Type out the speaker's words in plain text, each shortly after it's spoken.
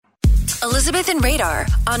Elizabeth and Radar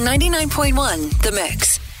on 99.1 The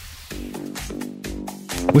Mix.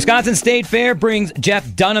 Wisconsin State Fair brings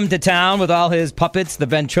Jeff Dunham to town with all his puppets. The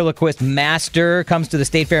ventriloquist master comes to the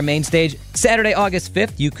State Fair main stage Saturday, August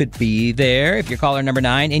 5th. You could be there if you're caller number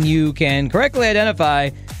 9, and you can correctly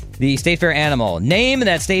identify the State Fair animal. Name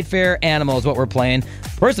that State Fair animal is what we're playing.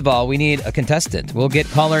 First of all, we need a contestant. We'll get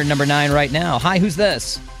caller number 9 right now. Hi, who's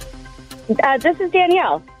this? This is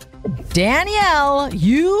Danielle. Danielle,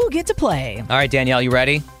 you get to play. All right, Danielle, you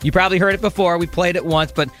ready? You probably heard it before. We played it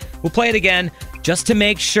once, but we'll play it again just to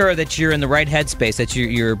make sure that you're in the right headspace, that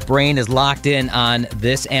your brain is locked in on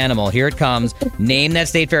this animal. Here it comes. Name that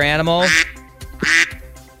State Fair animal. All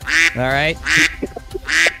right.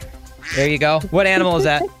 There you go. What animal is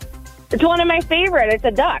that? It's one of my favorite. It's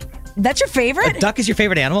a duck. That's your favorite? A duck is your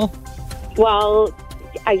favorite animal? Well,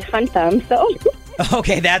 I hunt them, so.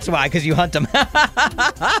 Okay, that's why, because you hunt them. Oh,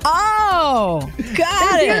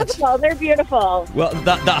 got They're it. beautiful. They're beautiful. Well,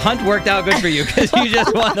 the hunt worked out good for you because you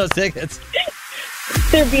just won those tickets.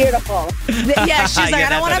 They're beautiful. Yeah, she's like, Yeah, I don't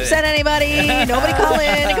that's want to what it upset anybody. Nobody call in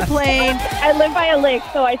and complain. I live by a lake,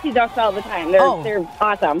 so I see ducks all the time. They're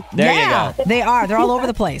awesome. There yeah, you go. they are. They're all over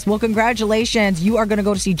the place. Well, congratulations. You are going to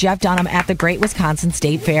go to see Jeff Dunham at the Great Wisconsin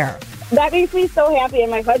State Fair. That makes me so happy,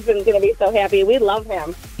 and my husband's going to be so happy. We love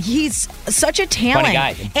him. He's such a talent. Funny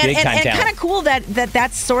guy. Big time and talent. kind of cool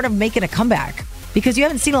that's sort of making a comeback because you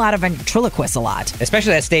haven't seen a lot of ventriloquists a lot.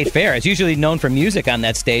 Especially at State Fair. It's usually known for music on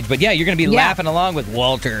that stage. But yeah, you're going to be laughing along with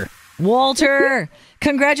Walter. Walter,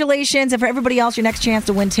 congratulations. And for everybody else, your next chance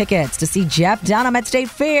to win tickets to see Jeff Dunham at State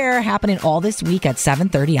Fair happening all this week at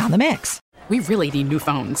 7:30 on The Mix. We really need new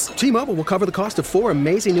phones. T-Mobile will cover the cost of 4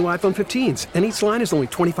 amazing new iPhone 15s, and each line is only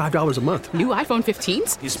 $25 a month. New iPhone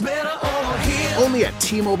 15s? Only at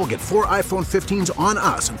T-Mobile, get 4 iPhone 15s on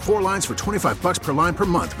us and 4 lines for $25 per line per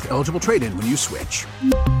month with eligible trade-in when you switch.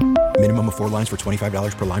 Minimum of 4 lines for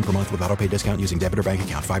 $25 per line per month with autopay discount using debit or bank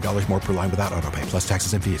account. $5 more per line without autopay, plus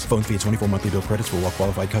taxes and fees. Phone fee at 24 monthly bill credits for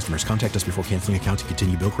well-qualified customers. Contact us before canceling account to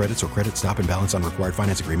continue bill credits or credit stop and balance on required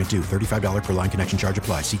finance agreement due. $35 per line connection charge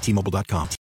applies. See T-Mobile.com.